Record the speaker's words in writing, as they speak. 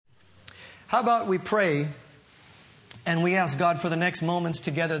How about we pray and we ask God for the next moments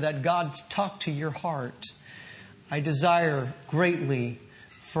together that God talk to your heart. I desire greatly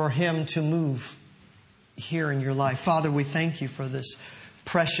for Him to move here in your life. Father, we thank You for this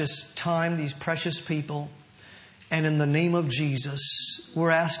precious time, these precious people. And in the name of Jesus, we're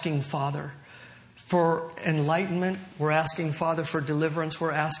asking, Father, for enlightenment. We're asking, Father, for deliverance.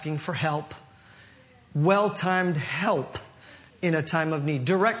 We're asking for help. Well-timed help in a time of need.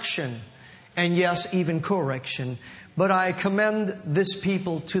 Direction. And yes, even correction. But I commend this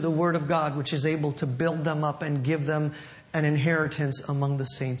people to the Word of God, which is able to build them up and give them an inheritance among the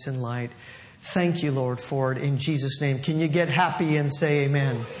saints in light. Thank You, Lord, for it in Jesus' name. Can you get happy and say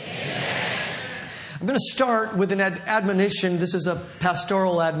amen? Amen. I'm going to start with an admonition. This is a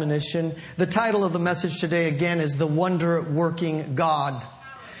pastoral admonition. The title of the message today, again, is The Wonder-Working God.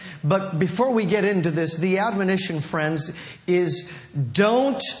 But before we get into this, the admonition, friends, is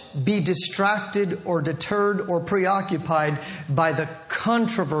don't be distracted or deterred or preoccupied by the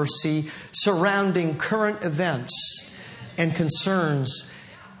controversy surrounding current events and concerns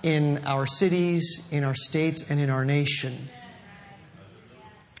in our cities, in our states, and in our nation.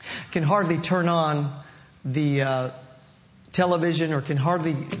 Can hardly turn on the television or can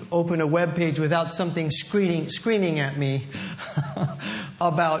hardly open a web page without something screaming at me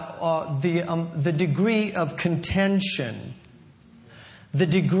about the degree of contention, the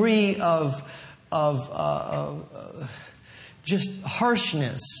degree of just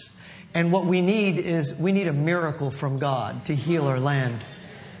harshness. And what we need is a miracle from God to heal our land.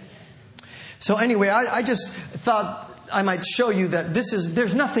 So anyway, I just thought I might show you that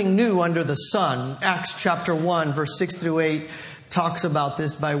there's nothing new under the sun. Acts chapter 1, verse 6 through 8 talks about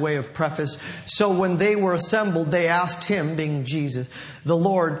this by way of preface. So when they were assembled, they asked Him, being Jesus, the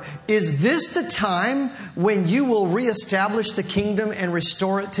Lord, is this the time when You will reestablish the kingdom and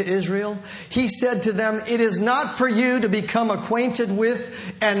restore it to Israel? He said to them, it is not for you to become acquainted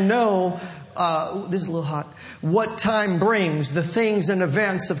with and know, this is a little hot, what time brings, the things and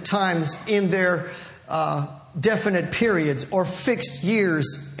events of times in their definite periods or fixed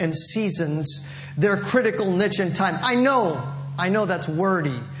years and seasons, their critical niche in time. I know that's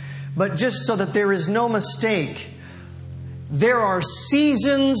wordy, but just so that there is no mistake, there are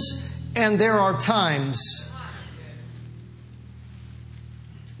seasons and there are times.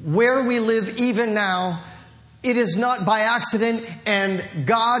 Where we live even now, it is not by accident, and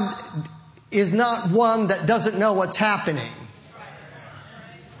God is not one that doesn't know what's happening.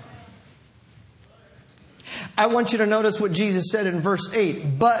 I want you to notice what Jesus said in verse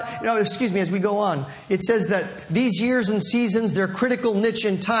 8. As we go on. It says that these years and seasons, their critical niche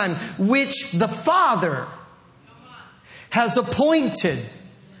in time, which the Father has appointed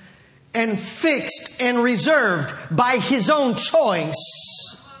and fixed and reserved by His own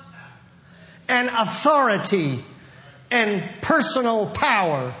choice and authority and personal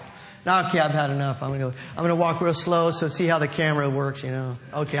power. Now, okay, I've had enough. I'm gonna walk real slow so see how the camera works, you know.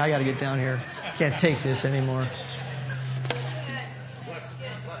 Okay, I got to get down here. Can't take this anymore.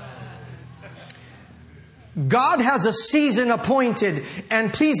 God has a season appointed,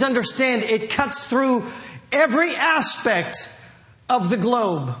 and please understand it cuts through every aspect of the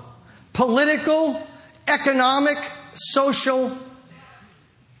globe. Political, economic, social.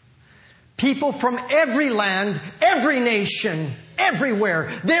 People from every land, every nation,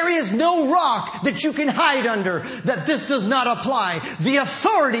 everywhere. There is no rock that you can hide under that this does not apply. The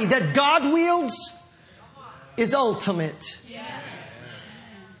authority that God wields is ultimate.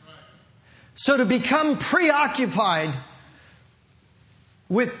 So to become preoccupied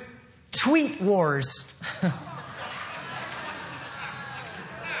with tweet wars,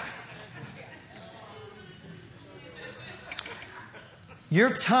 your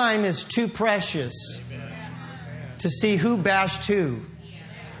time is too precious to see who bashed who.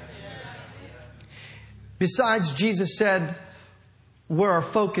 Besides, Jesus said where our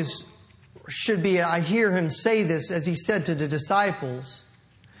focus should be. I hear Him say this as He said to the disciples.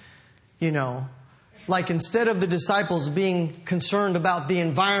 You know, like instead of the disciples being concerned about the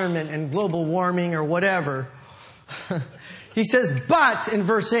environment and global warming or whatever, He says, but in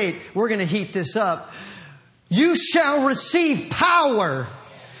verse 8, we're going to heat this up. You shall receive power,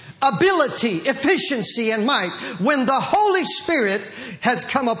 ability, efficiency, and might when the Holy Spirit has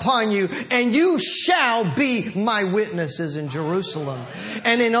come upon you, and you shall be my witnesses in Jerusalem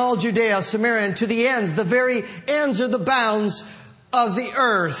and in all Judea, Samaria, and to the ends, the very ends or the bounds of the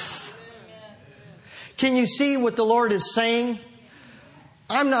earth. Can you see what the Lord is saying?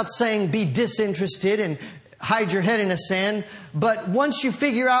 I'm not saying be disinterested and hide your head in the sand, but once you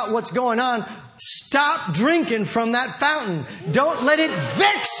figure out what's going on, stop drinking from that fountain. Don't let it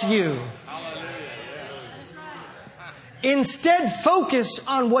vex you. Instead, focus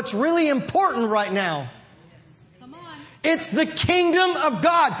on what's really important right now. Come on. It's the kingdom of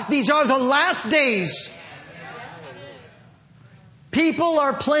God. These are the last days. People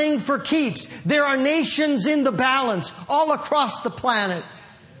are playing for keeps. There are nations in the balance all across the planet.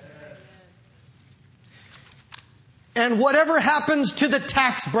 And whatever happens to the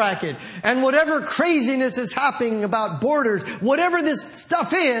tax bracket, and whatever craziness is happening about borders, whatever this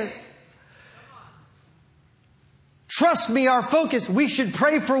stuff is, trust me, our focus, we should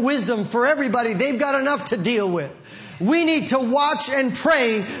pray for wisdom for everybody. They've got enough to deal with. We need to watch and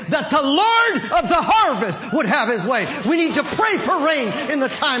pray that the Lord of the harvest would have His way. We need to pray for rain in the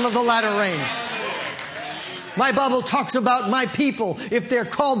time of the latter rain. My Bible talks about my people, if they're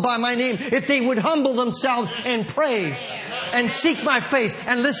called by my name, if they would humble themselves and pray and seek my face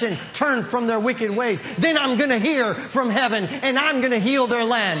and listen, turn from their wicked ways, then I'm going to hear from heaven and I'm going to heal their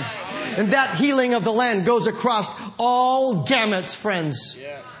land. And that healing of the land goes across all gamuts, friends.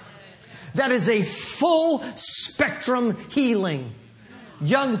 That is a full spectrum healing.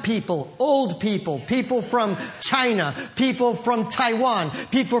 Young people, old people, people from China, people from Taiwan,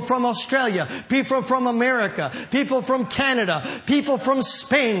 people from Australia, people from America, people from Canada, people from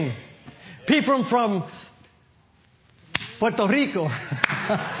Spain, people from Puerto Rico.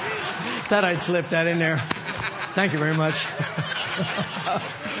 Thought I'd slip that in there. Thank you very much.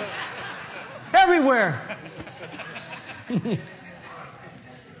 Everywhere.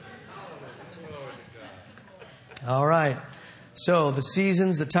 All right. So the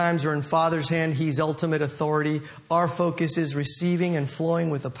seasons, the times are in Father's hand. He's ultimate authority. Our focus is receiving and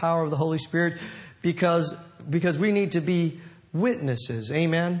flowing with the power of the Holy Spirit because we need to be witnesses.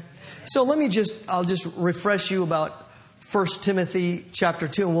 Amen. So I'll just refresh you about 1 Timothy chapter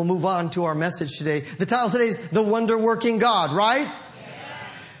 2, and we'll move on to our message today. The title today is The Wonder-Working God, right?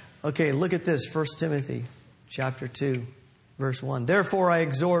 Okay, look at this. 1 Timothy chapter 2, verse 1. Therefore I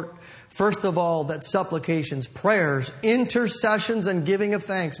exhort, first of all, that supplications, prayers, intercessions, and giving of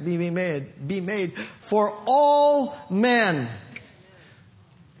thanks be made for all men.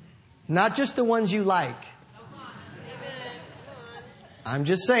 Not just the ones you like. I'm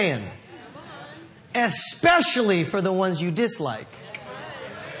just saying. Especially for the ones you dislike.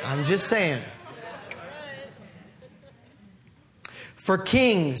 I'm just saying. For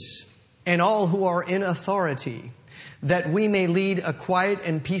kings and all who are in authority, that we may lead a quiet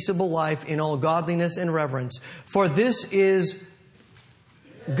and peaceable life in all godliness and reverence. For this is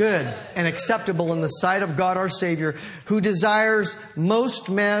good and acceptable in the sight of God our Savior, who desires most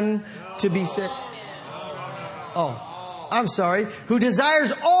men to be saved. Who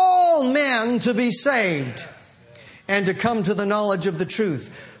desires all men to be saved and to come to the knowledge of the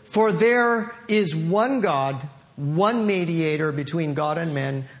truth. For there is one God, one mediator between God and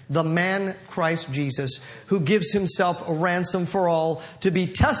men, the man Christ Jesus, who gives Himself a ransom for all, to be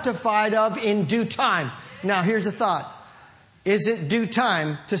testified of in due time. Now here's a thought. Is it due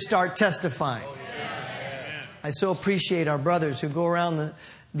time to start testifying? I so appreciate our brothers who go around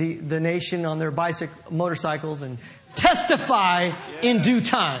the nation on their motorcycles and testify in due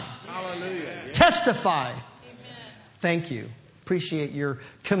time. Hallelujah. Testify. Thank you. Appreciate your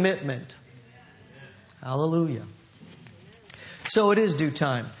commitment. Hallelujah. So it is due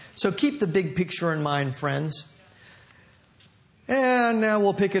time. So keep the big picture in mind, friends. And now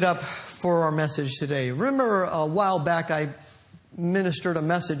we'll pick it up for our message today. Remember a while back I ministered a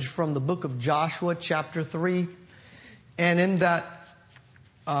message from the book of Joshua, chapter 3. And in that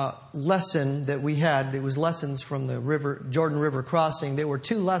lesson that we had, it was lessons from the Jordan River crossing. There were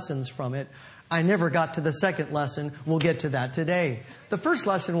 2 lessons from it. I never got to the second lesson. We'll get to that today. The first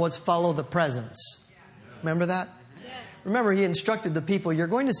lesson was follow the presence. Remember that? Yes. Remember, He instructed the people, you're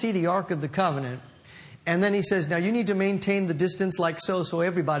going to see the Ark of the Covenant. And then He says, now you need to maintain the distance like so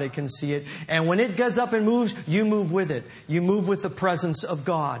everybody can see it. And when it gets up and moves, you move with it. You move with the presence of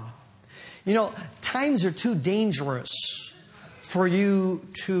God. You know, times are too dangerous for you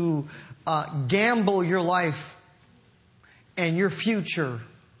to gamble your life and your future,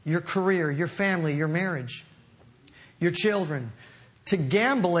 your career, your family, your marriage, your children. To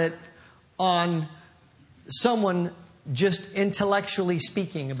gamble it on someone just intellectually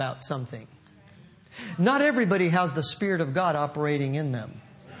speaking about something. Not everybody has the Spirit of God operating in them.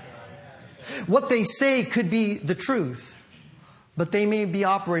 What they say could be the truth, but they may be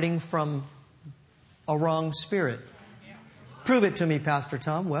operating from a wrong spirit. Prove it to me, Pastor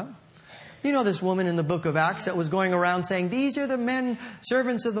Tom. Well, you know this woman in the book of Acts that was going around saying, these are the men,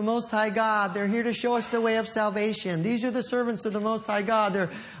 servants of the Most High God. They're here to show us the way of salvation. These are the servants of the Most High God.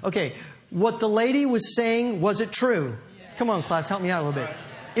 Okay, what the lady was saying, was it true? Come on, class, help me out a little bit.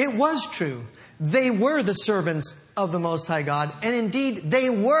 It was true. They were the servants of the Most High God. And indeed, they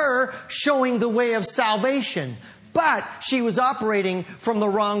were showing the way of salvation. But she was operating from the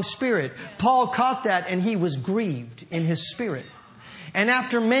wrong spirit. Paul caught that and he was grieved in his spirit. And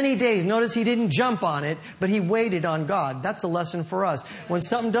after many days, notice he didn't jump on it, but he waited on God. That's a lesson for us. When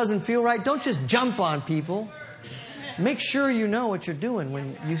something doesn't feel right, don't just jump on people. Make sure you know what you're doing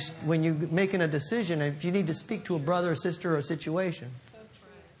when you're making a decision. If you need to speak to a brother or sister or a situation.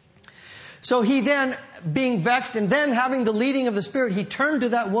 So he then, being vexed and then having the leading of the Spirit, he turned to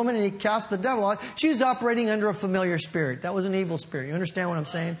that woman and he cast the devil out. She was operating under a familiar spirit. That was an evil spirit. You understand what I'm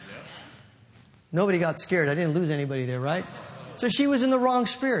saying? Nobody got scared. I didn't lose anybody there, right? So she was in the wrong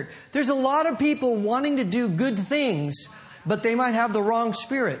spirit. There's a lot of people wanting to do good things, but they might have the wrong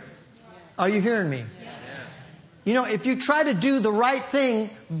spirit. Are you hearing me? You know, if you try to do the right thing,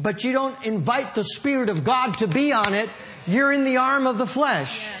 but you don't invite the Spirit of God to be on it, you're in the arm of the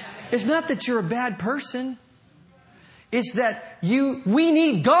flesh. It's not that you're a bad person. It's that we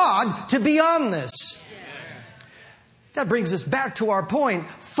need God to be on this. That brings us back to our point.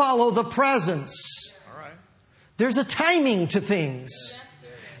 Follow the presence. There's a timing to things.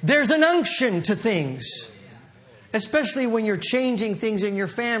 There's an unction to things. Especially when you're changing things in your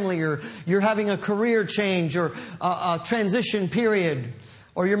family, or you're having a career change, or a transition period,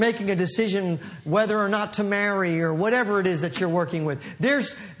 or you're making a decision whether or not to marry, or whatever it is that you're working with.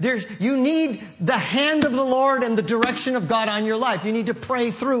 You need the hand of the Lord and the direction of God on your life. You need to pray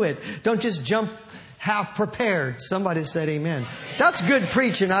through it. Don't just jump half prepared. Somebody said amen. That's good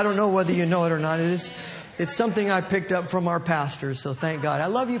preaching. I don't know whether you know it or not. It's something I picked up from our pastors, so thank God. I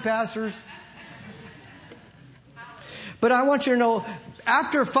love you, pastors. But I want you to know,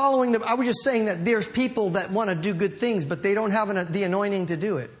 after following I was just saying that there's people that want to do good things, but they don't have the anointing to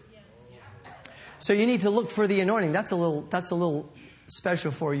do it. So you need to look for the anointing. That's a little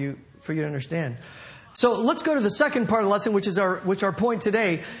special for you to understand. So let's go to the second part of the lesson, which is our point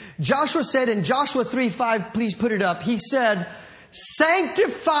today. Joshua said in Joshua 3:5, please put it up. He said,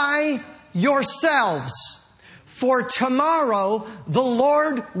 "Sanctify yourselves, for tomorrow the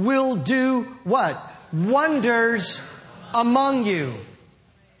Lord will do" what? "Wonders among you."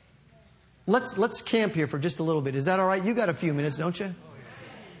 Let's camp here for just a little bit. Is that all right? You got a few minutes, don't you?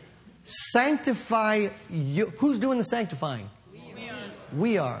 Sanctify you. Who's doing the sanctifying?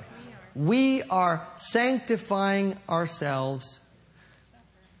 We are. We are sanctifying ourselves.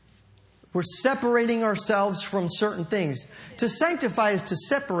 We're separating ourselves from certain things. To sanctify is to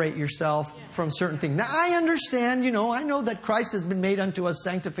separate yourself from certain things. Now, I understand, I know that Christ has been made unto us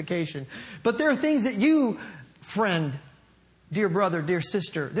sanctification. But there are things that you, friend, dear brother, dear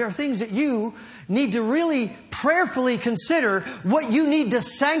sister, there are things that you need to really prayerfully consider what you need to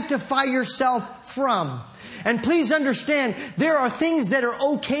sanctify yourself from. And please understand, there are things that are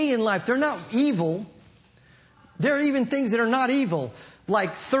okay in life. They're not evil. There are even things that are not evil.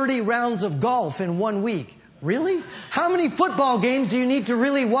 Like 30 rounds of golf in 1 week. Really? How many football games do you need to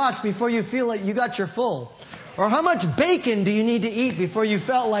really watch before you feel like you got your full? Or how much bacon do you need to eat before you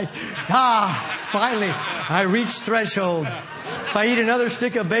felt like, finally, I reached threshold. If I eat another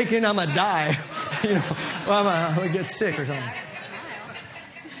stick of bacon, I'm going to die. Or I'm going to get sick or something.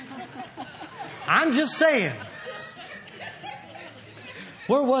 I'm just saying.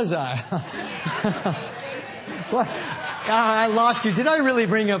 Where was I? What? I lost you. Did I really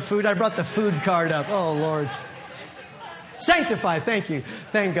bring up food? I brought the food card up. Oh, Lord. Sanctify. Thank you.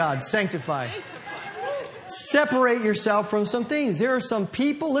 Thank God. Sanctify. Separate yourself from some things. There are some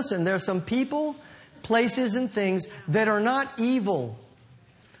people, there are some people, places, and things that are not evil.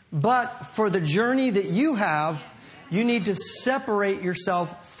 But for the journey that you have, you need to separate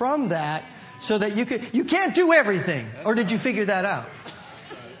yourself from that so that you can't do everything. Or did you figure that out?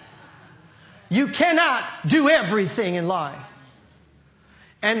 You cannot do everything in life.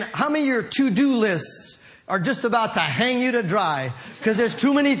 And how many of your to-do lists are just about to hang you to dry because there's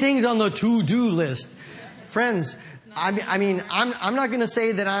too many things on the to-do list? Friends, I'm not going to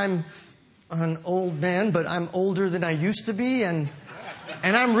say that I'm an old man, but I'm older than I used to be. And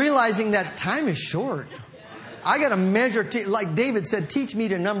I'm realizing that time is short. I got to measure, like David said, teach me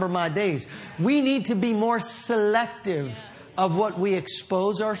to number my days. We need to be more selective of what we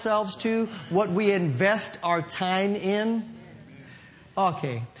expose ourselves to, what we invest our time in.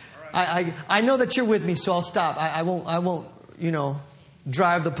 Okay. I know that you're with me, so I'll stop. I won't,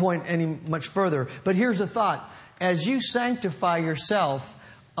 drive the point any much further. But here's a thought. As you sanctify yourself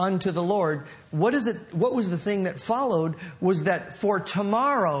unto the Lord, what was the thing that followed was that for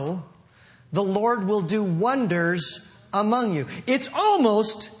tomorrow, the Lord will do wonders among you. It's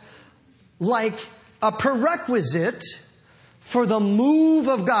almost like a prerequisite for the move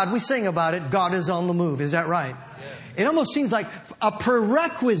of God. We sing about it. God is on the move. Is that right? Yes. It almost seems like a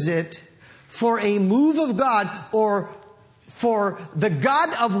prerequisite for a move of God, or for the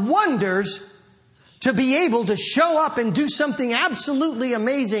God of wonders to be able to show up and do something absolutely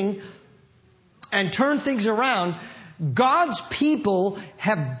amazing and turn things around. God's people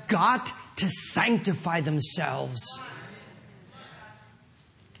have got to sanctify themselves.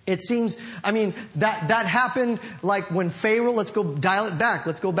 It seems, that happened like when Pharaoh, let's go dial it back.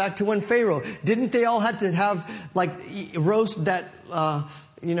 Let's go back to when Pharaoh, didn't they all have to have, roast that,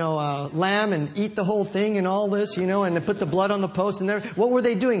 lamb and eat the whole thing and all this, and to put the blood on the post and there? What were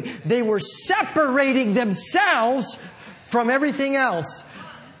they doing? They were separating themselves from everything else,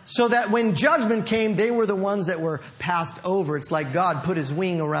 so that when judgment came, they were the ones that were passed over. It's like God put His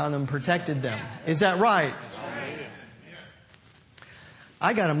wing around them, protected them. Is that right?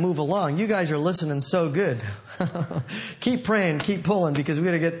 I got to move along. You guys are listening so good. Keep praying, keep pulling, because we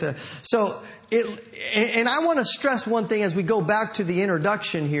got to get and I want to stress one thing as we go back to the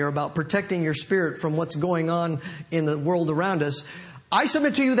introduction here about protecting your spirit from what's going on in the world around us. I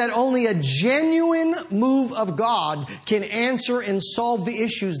submit to you that only a genuine move of God can answer and solve the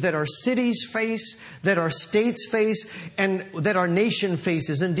issues that our cities face, that our states face, and that our nation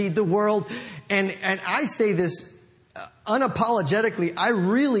faces, indeed the world. And I say this unapologetically, I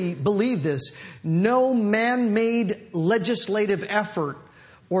really believe this. No man-made legislative effort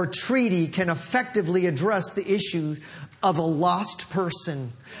or treaty can effectively address the issue of a lost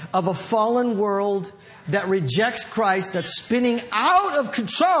person, of a fallen world that rejects Christ, that's spinning out of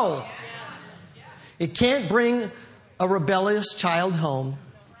control. It can't bring a rebellious child home.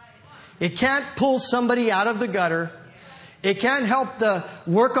 It can't pull somebody out of the gutter. It can't help the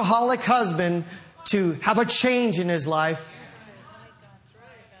workaholic husband to have a change in his life.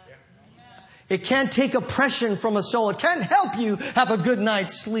 It can't take oppression from a soul. It can't help you have a good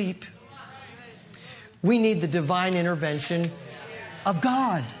night's sleep. We need the divine intervention of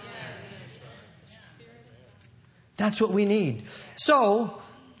God. That's what we need. So,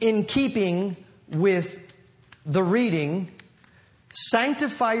 in keeping with the reading,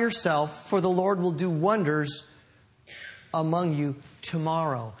 sanctify yourself, for the Lord will do wonders among you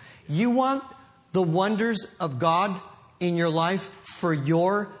tomorrow. You want the wonders of God in your life for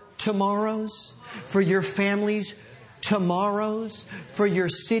your tomorrows, for your families tomorrows, for your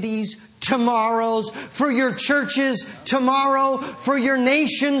cities tomorrows, for your churches tomorrow, for your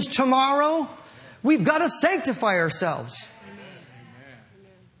nations tomorrow. We've got to sanctify ourselves.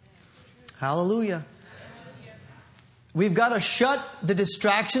 Hallelujah. We've got to shut the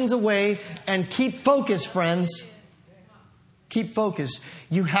distractions away and keep focused, friends. Keep focused.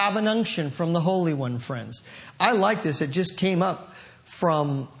 You have an unction from the Holy One, friends. I like this. It just came up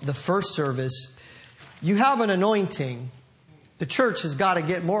from the first service. You have an anointing. The church has got to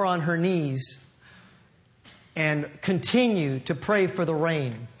get more on her knees and continue to pray for the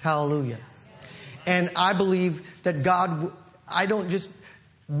rain. Hallelujah. And I believe that God, I don't just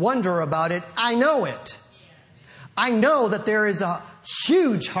wonder about it. I know it. I know that there is a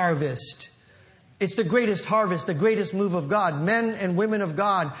huge harvest. It's the greatest harvest, the greatest move of God. Men and women of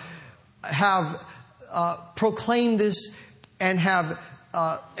God have proclaimed this and have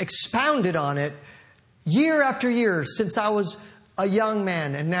expounded on it year after year since I was a young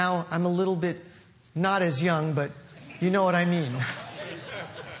man. And now I'm a little bit not as young, but you know what I mean.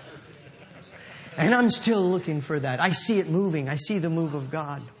 And I'm still looking for that. I see it moving. I see the move of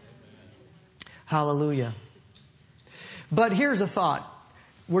God. Hallelujah. But here's a thought.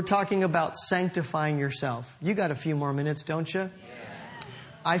 We're talking about sanctifying yourself. You got a few more minutes, don't you? Yeah.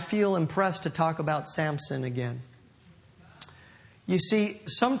 I feel impressed to talk about Samson again. You see,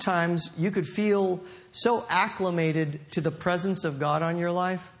 sometimes you could feel so acclimated to the presence of God on your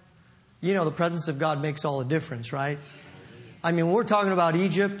life. You know, the presence of God makes all the difference, right? I mean, when we're talking about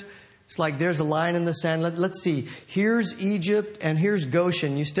Egypt, it's like there's a line in the sand. Let's see. Here's Egypt and here's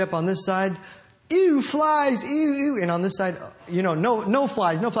Goshen. You step on this side, ew, flies, ew, ew. And on this side, no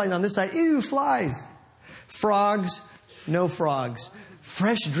flies. No flies on this side, ew, flies. Frogs, no frogs.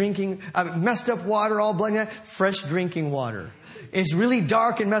 Fresh drinking, messed up water, all bloody, fresh drinking water. It's really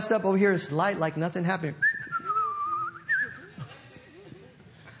dark and messed up over here. It's light like nothing happened.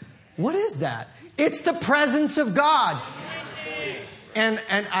 What is that? It's the presence of God. And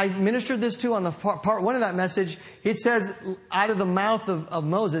I ministered this too on the part one of that message. It says out of the mouth of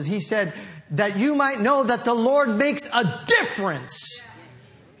Moses, he said that you might know that the Lord makes a difference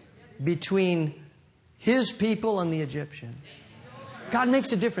between His people and the Egyptians. God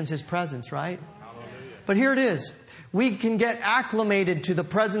makes a difference, His presence, right? But here it is. We can get acclimated to the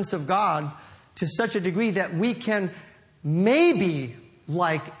presence of God to such a degree that we can maybe,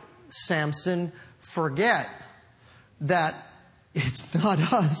 like Samson, forget that it's not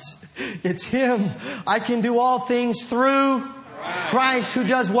us, it's Him. I can do all things through Christ who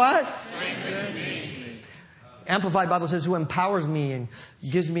does what? Amplified Bible says, who empowers me and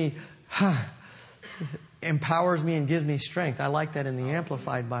gives me strength. I like that in the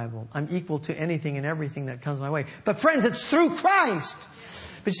Amplified Bible. I'm equal to anything and everything that comes my way. But friends, it's through Christ.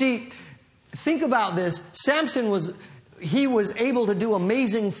 But see, think about this. Samson was able to do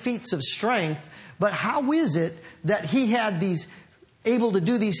amazing feats of strength. But how is it that he had able to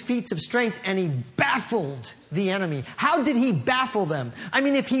do these feats of strength and he baffled the enemy? How did he baffle them? I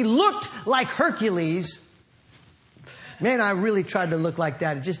mean, if he looked like Hercules, man, I really tried to look like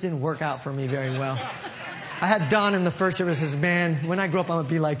that. It just didn't work out for me very well. I had Don in the first service says, man, when I grow up, I'm going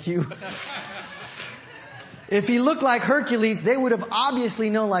to be like you. If he looked like Hercules, they would have obviously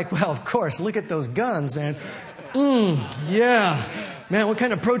known, like, well, of course, look at those guns, man. Yeah. Man, what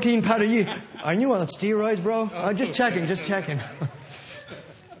kind of protein powder are you on steroids, bro? Just checking.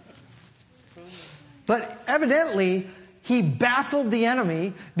 But evidently, he baffled the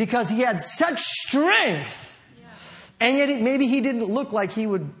enemy because he had such strength. And yet maybe he didn't look like he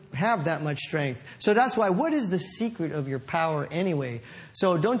would have that much strength. So that's why, what is the secret of your power anyway?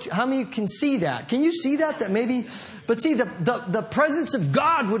 So how many can see that? Can you see that? But see, the presence of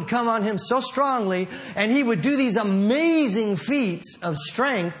God would come on him so strongly, and he would do these amazing feats of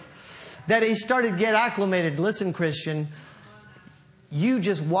strength that he started to get acclimated. Listen, Christian, you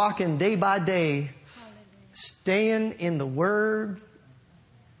just walking day by day, staying in the Word,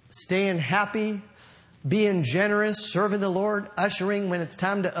 staying happy, being generous, serving the Lord, ushering when it's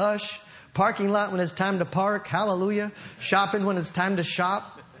time to ush, parking lot when it's time to park, hallelujah, shopping when it's time to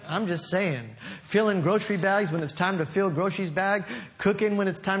shop. I'm just saying. Filling grocery bags when it's time to fill groceries bag, cooking when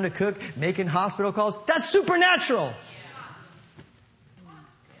it's time to cook, making hospital calls. That's supernatural.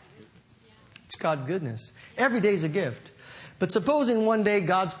 It's God's goodness. Every day's a gift. But supposing one day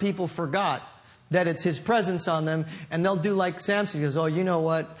God's people forgot that it's His presence on them, and they'll do like Samson. He goes, oh, you know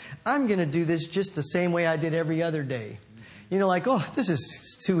what? I'm going to do this just the same way I did every other day. You know, like, oh, this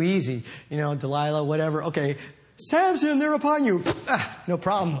is too easy. You know, Delilah, whatever. Okay, Samson, they're upon you. No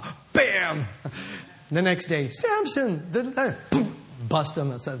problem. Bam! The next day, Samson, boom, bust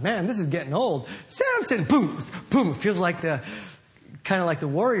them and says, man, this is getting old. Samson, boom, boom. It feels like kind of like the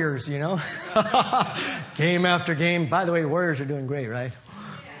Warriors, you know. Game after game. By the way, the Warriors are doing great, right?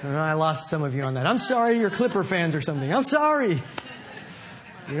 I lost some of you on that. I'm sorry, you're Clipper fans or something. I'm sorry.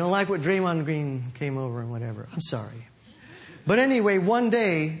 You don't like what Draymond Green came over and whatever. I'm sorry. But anyway, one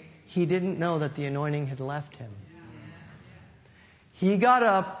day, he didn't know that the anointing had left him. He got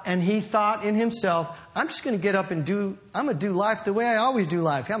up and he thought in himself, I'm just going to get up and I'm going to do life the way I always do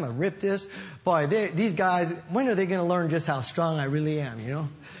life. I'm going to rip this. Boy, these guys, when are they going to learn just how strong I really am, you know?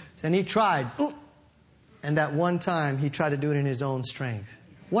 And he tried. And that one time, he tried to do it in his own strength.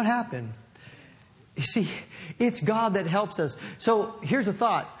 What happened? You see, it's God that helps us. So here's a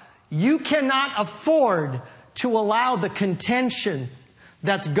thought. You cannot afford to allow the contention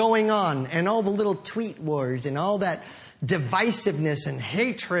that's going on and all the little tweet wars and all that divisiveness and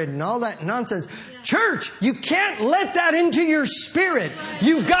hatred and all that nonsense. Yeah. Church, you can't let that into your spirit.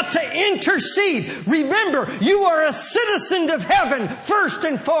 You've got to intercede. Remember, you are a citizen of heaven first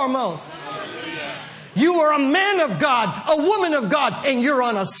and foremost. You are a man of God, a woman of God, and you're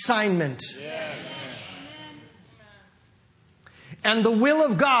on assignment. Yes. And the will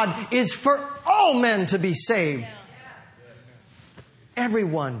of God is for all men to be saved.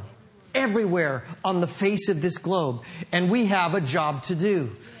 Everyone, everywhere on the face of this globe. And we have a job to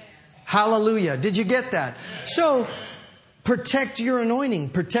do. Hallelujah. Did you get that? So, protect your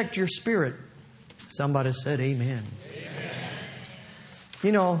anointing. Protect your spirit. Somebody said amen.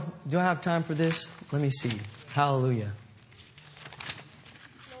 You know, do I have time for this? Let me see. Hallelujah.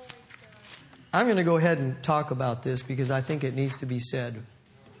 I'm going to go ahead and talk about this because I think it needs to be said.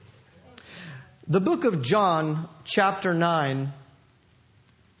 The book of John, chapter 9,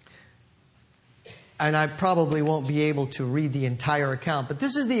 and I probably won't be able to read the entire account, but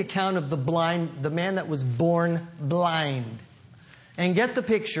this is the account of the man that was born blind. And get the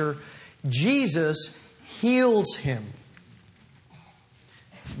picture, Jesus heals him.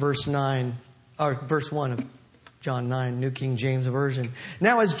 Verse 1 of John 9, New King James Version.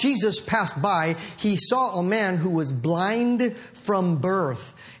 Now as Jesus passed by, he saw a man who was blind from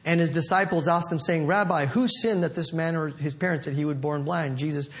birth. And his disciples asked him, saying, Rabbi, who sinned that this man or his parents that he was born blind?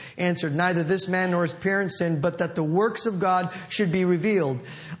 Jesus answered, neither this man nor his parents sinned, but that the works of God should be revealed.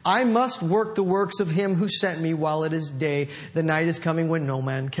 I must work the works of him who sent me while it is day. The night is coming when no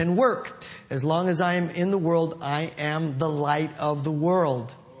man can work. As long as I am in the world, I am the light of the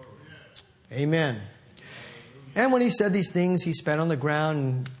world. Amen. And when he said these things, he spat on the ground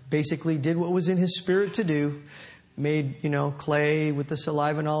and basically did what was in his spirit to do. Made, clay with the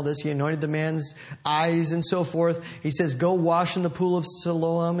saliva and all this. He anointed the man's eyes and so forth. He says, go wash in the pool of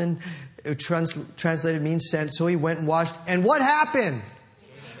Siloam. And it translated means sent. So he went and washed. And what happened?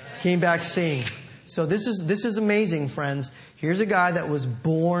 Came back seeing. So this is amazing, friends. Here's a guy that was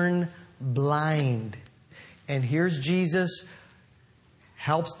born blind. And here's Jesus.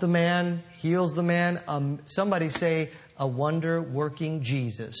 Helps the man. Heals the man. Somebody say, a wonder-working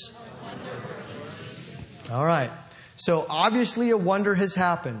Jesus. All right. So obviously a wonder has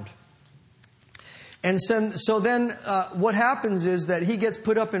happened. And so then what happens is that he gets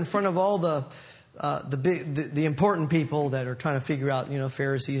put up in front of all the important people that are trying to figure out,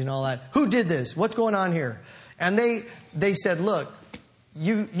 Pharisees and all that. Who did this? What's going on here? And they said, look,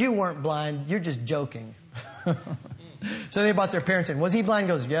 you weren't blind. You're just joking. So they brought their parents in. Was he blind?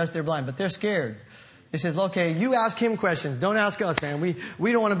 He goes, yes, they're blind, but they're scared. He says, okay, you ask him questions. Don't ask us, man. We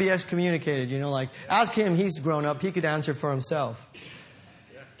don't want to be excommunicated, ask him. He's grown up. He could answer for himself.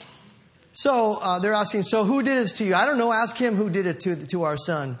 So they're asking, so who did this to you? I don't know. Ask him who did it to our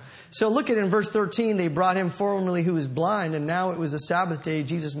son. So look at it in verse 13. They brought him formerly who was blind, and now it was a Sabbath day.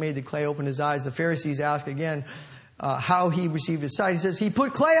 Jesus made the clay open his eyes. The Pharisees ask again how he received his sight. He says, he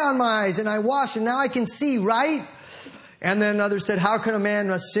put clay on my eyes, and I washed, and now I can see, right? And then others said, how can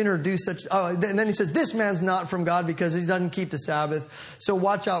a sinner do such... Oh, and then he says, this man's not from God because he doesn't keep the Sabbath. So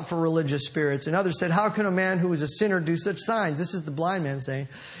watch out for religious spirits. And others said, how can a man who is a sinner do such signs? This is the blind man saying.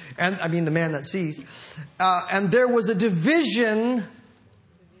 And the man that sees. And there was a division.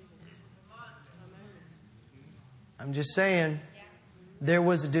 I'm just saying, there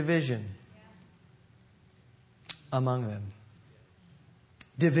was a division among them.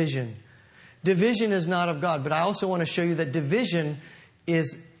 Division. Division is not of God, but I also want to show you that division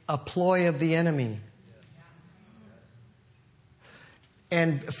is a ploy of the enemy.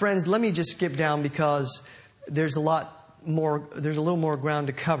 And friends, let me just skip down because there's a little more ground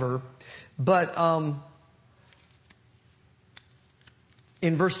to cover. But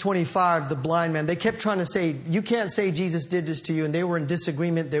in verse 25, the blind man, they kept trying to say, you can't say Jesus did this to you. And they were in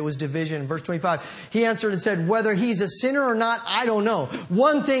disagreement. There was division. In verse 25, he answered and said, whether he's a sinner or not, I don't know.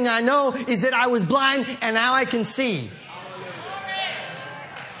 One thing I know is that I was blind and now I can see.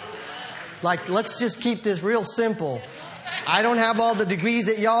 It's like, let's just keep this real simple. I don't have all the degrees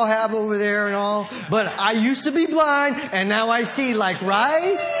that y'all have over there and all, but I used to be blind and now I see,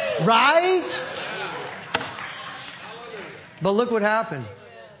 right? But look what happened.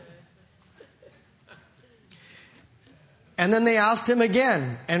 And then they asked him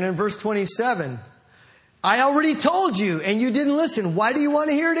again. And in verse 27, I already told you and you didn't listen. Why do you want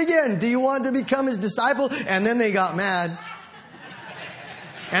to hear it again? Do you want to become his disciple? And then they got mad.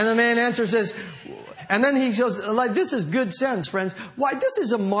 And the man answers, says, and then he goes, this is good sense, friends. Why, this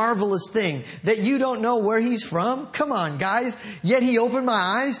is a marvelous thing that you don't know where he's from. Come on, guys. Yet he opened my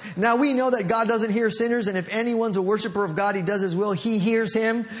eyes. Now we know that God doesn't hear sinners. And if anyone's a worshiper of God, he does his will. He hears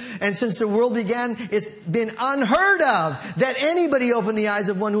him. And since the world began, it's been unheard of that anybody opened the eyes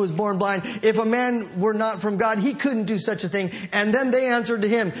of one who was born blind. If a man were not from God, he couldn't do such a thing. And then they answered to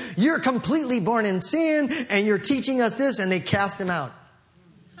him, you're completely born in sin and you're teaching us this. And they cast him out.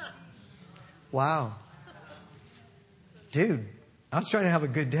 Wow. Dude, I was trying to have a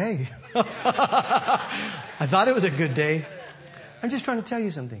good day. I thought it was a good day. I'm just trying to tell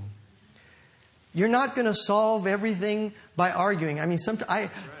you something. You're not going to solve everything by arguing. I mean,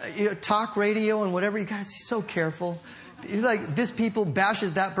 talk radio and whatever, you got to be so careful. This people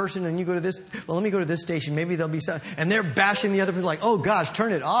bashes that person and you go to this. Well, let me go to this station. Maybe there'll be some. And they're bashing the other person oh gosh,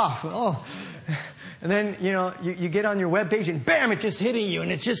 turn it off. Oh. And then, you get on your webpage and bam, it's just hitting you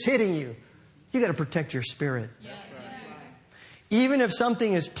and it's just hitting you. You got to protect your spirit. Yes. Even if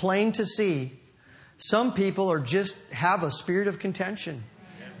something is plain to see, some people have a spirit of contention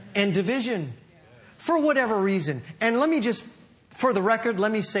and division for whatever reason. And for the record,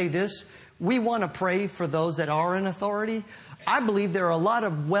 let me say this. We want to pray for those that are in authority. I believe there are a lot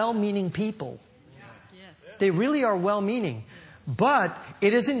of well-meaning people. They really are well-meaning. But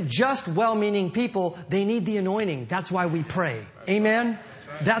it isn't just well-meaning people. They need the anointing. That's why we pray. Amen?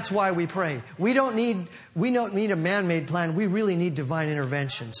 That's why we pray. We don't need a man-made plan. We really need divine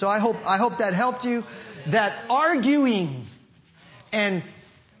intervention. So I hope that helped you. That arguing and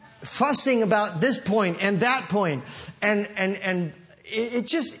fussing about this point and that point and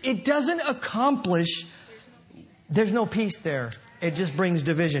it doesn't accomplish. There's no peace there. It just brings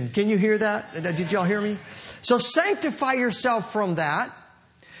division. Can you hear that? Did y'all hear me? So sanctify yourself from that.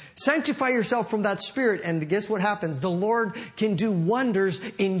 Sanctify yourself from that spirit. And guess what happens? The Lord can do wonders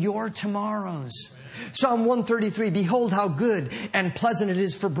in your tomorrows. Psalm 133, behold how good and pleasant it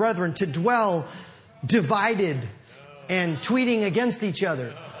is for brethren to dwell divided and tweeting against each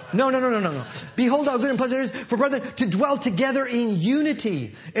other. No. Behold how good and pleasant it is for brethren to dwell together in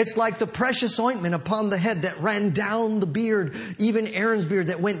unity. It's like the precious ointment upon the head that ran down the beard, even Aaron's beard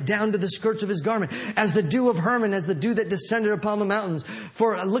that went down to the skirts of his garment. As the dew of Hermon, as the dew that descended upon the mountains.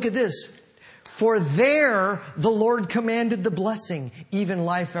 For, look at this. For there the Lord commanded the blessing, even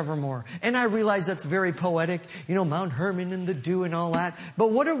life evermore. And I realize that's very poetic. You know, Mount Hermon and the dew and all that.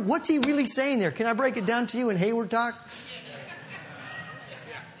 But what's he really saying there? Can I break it down to you in Hayward talk?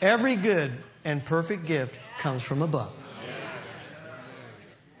 Every good and perfect gift comes from above.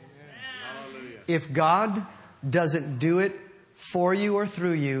 If God doesn't do it for you or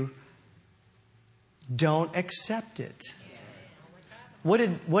through you, don't accept it. What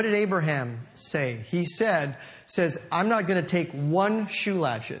did Abraham say? He says, I'm not going to take one shoe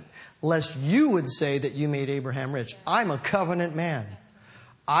latchet, lest you would say that you made Abraham rich. I'm a covenant man.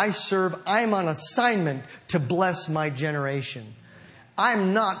 I'm on assignment to bless my generation.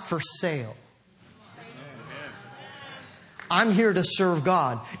 I'm not for sale. I'm here to serve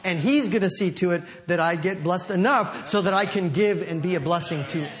God. And He's going to see to it that I get blessed enough so that I can give and be a blessing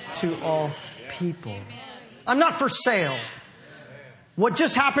to all people. I'm not for sale. What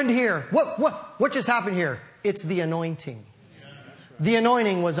just happened here? What just happened here? It's the anointing. The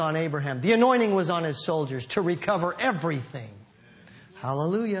anointing was on Abraham. The anointing was on his soldiers to recover everything.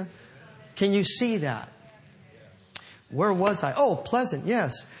 Hallelujah. Can you see that? Where was I? Oh, pleasant,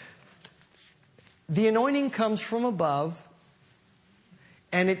 yes. The anointing comes from above.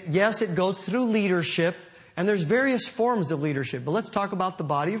 And it goes through leadership. And there's various forms of leadership. But let's talk about the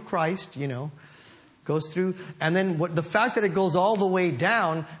body of Christ, Goes through. And then the fact that it goes all the way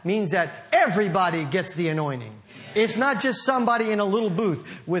down means that everybody gets the anointing. It's not just somebody in a little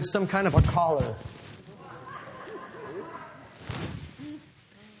booth with some kind of a collar.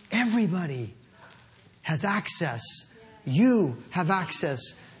 Everybody has access. You have access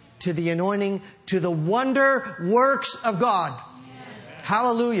to the anointing, to the wonder works of God.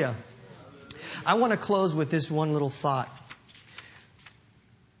 Hallelujah. I want to close with this one little thought.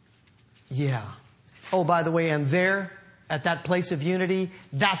 Yeah. Oh, by the way, and there, at that place of unity,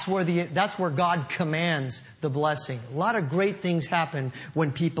 that's where God commands the blessing. A lot of great things happen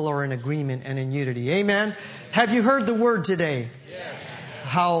when people are in agreement and in unity. Amen? Have you heard the word today? Yes.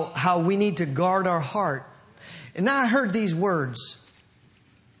 How we need to guard our heart. And now I heard these words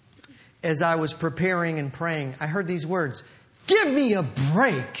as I was preparing and praying. I heard these words. Give me a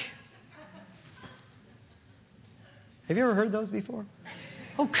break. Have you ever heard those before?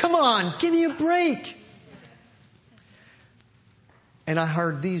 Oh, come on. Give me a break. And I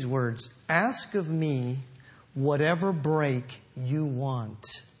heard these words. Ask of me whatever break you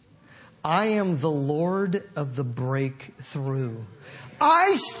want. I am the Lord of the breakthrough.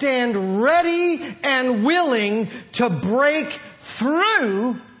 I stand ready and willing to break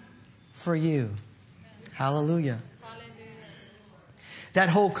through for you. Hallelujah. That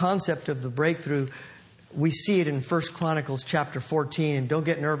whole concept of the breakthrough, we see it in 1 Chronicles chapter 14. And don't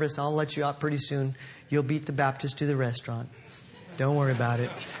get nervous. I'll let you out pretty soon. You'll beat the Baptist to the restaurant. Don't worry about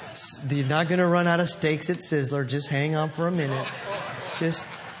it. You're not going to run out of steaks at Sizzler. Just hang on for a minute.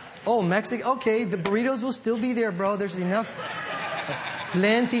 Mexican. Okay, the burritos will still be there, bro. There's enough.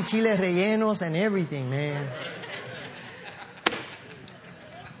 Plenty chiles rellenos and everything, man.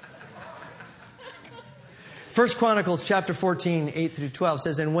 First Chronicles chapter 14, 8 through 12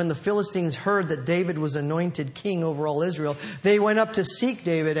 says, and when the Philistines heard that David was anointed king over all Israel, they went up to seek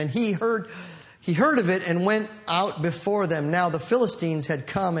David, and he heard of it and went out before them. Now the Philistines had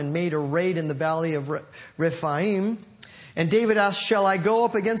come and made a raid in the valley of Rephaim. And David asked, shall I go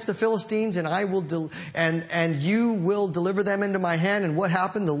up against the Philistines and I will and you will deliver them into my hand? And what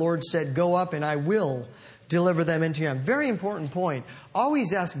happened? The Lord said, go up and I will deliver them into your hand. Very important point.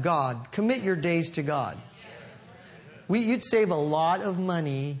 Always ask God. Commit your days to God. You'd save a lot of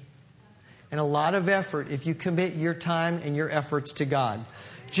money and a lot of effort if you commit your time and your efforts to God.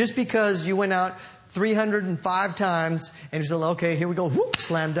 Just because you went out 305 times and you said, okay, here we go. Whoop,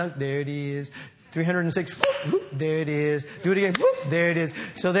 slam dunk. There it is. 306. Whoop, whoop, there it is. Do it again. Whoop, there it is.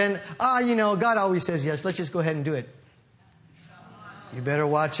 So then, God always says yes. Let's just go ahead and do it. You better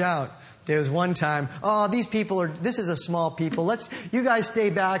watch out. There was one time, this is a small people. You guys stay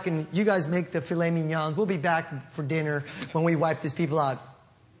back and you guys make the filet mignon. We'll be back for dinner when we wipe these people out.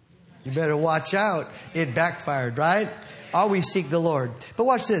 You better watch out. It backfired, right? Always seek the Lord. But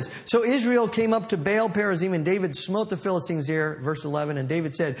watch this. So Israel came up to Baal Perazim, and David smote the Philistines there, verse 11. And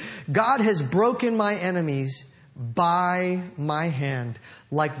David said, God has broken my enemies by my hand,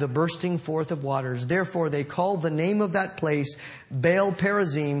 like the bursting forth of waters. Therefore they called the name of that place Baal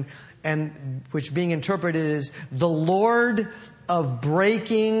Perazim, and which being interpreted is the Lord of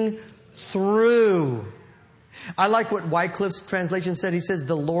breaking through. I like what Wycliffe's translation said. He says,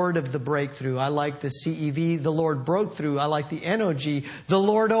 the Lord of the breakthrough. I like the CEV, the Lord broke through. I like the NOG, the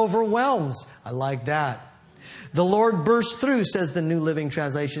Lord overwhelms. I like that. The Lord burst through, says the New Living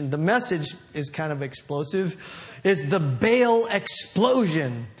Translation. The Message is kind of explosive. It's the Baal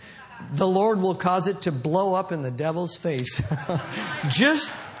explosion. The Lord will cause it to blow up in the devil's face.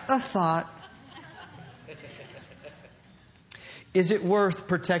 Just a thought. Is it worth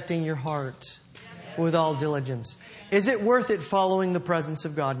protecting your heart with all diligence? Is it worth it following the presence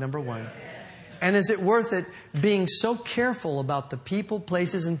of God, number one? And is it worth it being so careful about the people,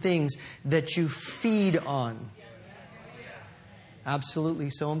 places, and things that you feed on? Absolutely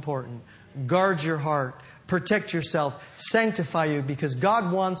so important. Guard your heart. Protect yourself. Sanctify you, because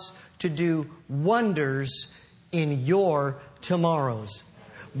God wants to do wonders in your tomorrows.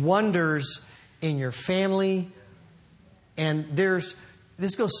 Wonders in your family. And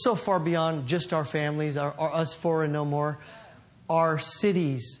this goes so far beyond just our families, our us four and no more. Our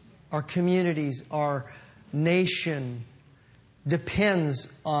cities, our communities, our nation depends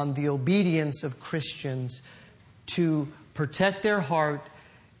on the obedience of Christians to protect their heart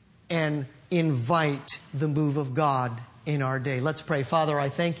and invite the move of God in our day. Let's pray. Father, I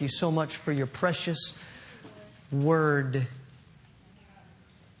thank you so much for your precious word.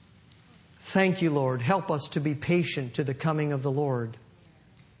 Thank you, Lord. Help us to be patient to the coming of the Lord.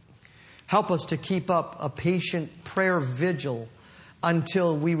 Help us to keep up a patient prayer vigil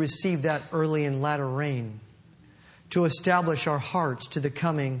until we receive that early and latter rain, to establish our hearts to the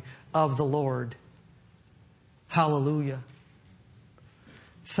coming of the Lord. Hallelujah.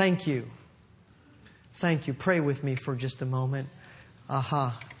 Thank you. Thank you. Pray with me for just a moment.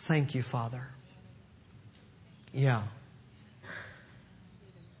 Thank you, Father. Yeah.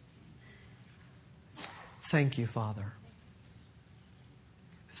 Thank you, Father.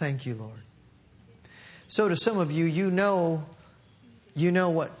 Thank you, Lord. So to some of you, you know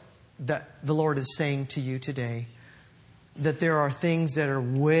what that the Lord is saying to you today, that there are things that are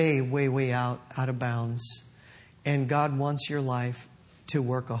way, way, way out of bounds. And God wants your life to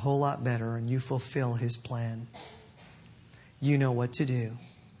work a whole lot better, and you fulfill His plan. You know what to do.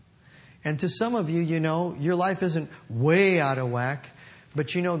 And to some of you, your life isn't way out of whack,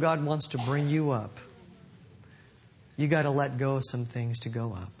 but God wants to bring you up. You got to let go of some things to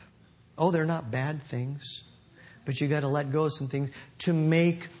go up. Oh, they're not bad things, but you got to let go of some things to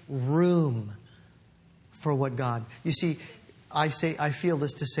make room for what God. You see, I feel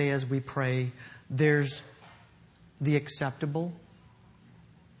this to say as we pray, there's the acceptable,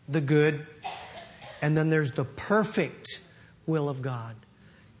 the good, and then there's the perfect will of God.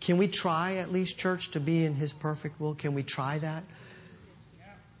 Can we try at least, church, to be in His perfect will? Can we try that?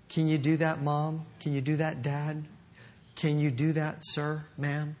 Can you do that, Mom? Can you do that, Dad? Can you do that, sir,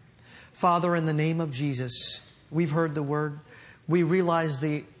 ma'am? Father, in the name of Jesus, we've heard the word. We realize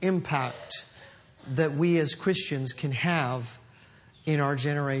the impact that we as Christians can have in our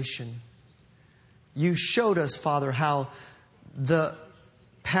generation. You showed us, Father, how the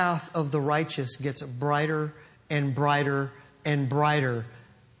path of the righteous gets brighter and brighter and brighter,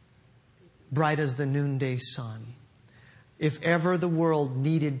 bright as the noonday sun. If ever the world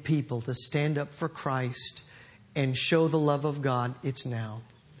needed people to stand up for Christ and show the love of God, it's now.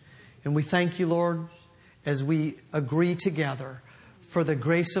 And we thank you, Lord, as we agree together for the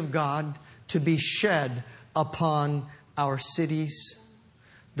grace of God to be shed upon our cities,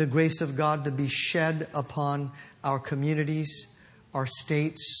 the grace of God to be shed upon our communities, our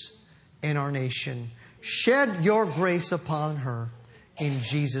states, and our nation. Shed your grace upon her in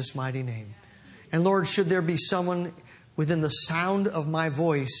Jesus' mighty name. And Lord, should there be someone within the sound of my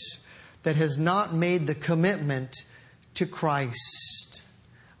voice that has not made the commitment to Christ,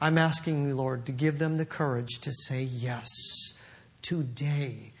 I'm asking you, Lord, to give them the courage to say yes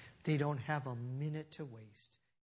today. They don't have a minute to waste.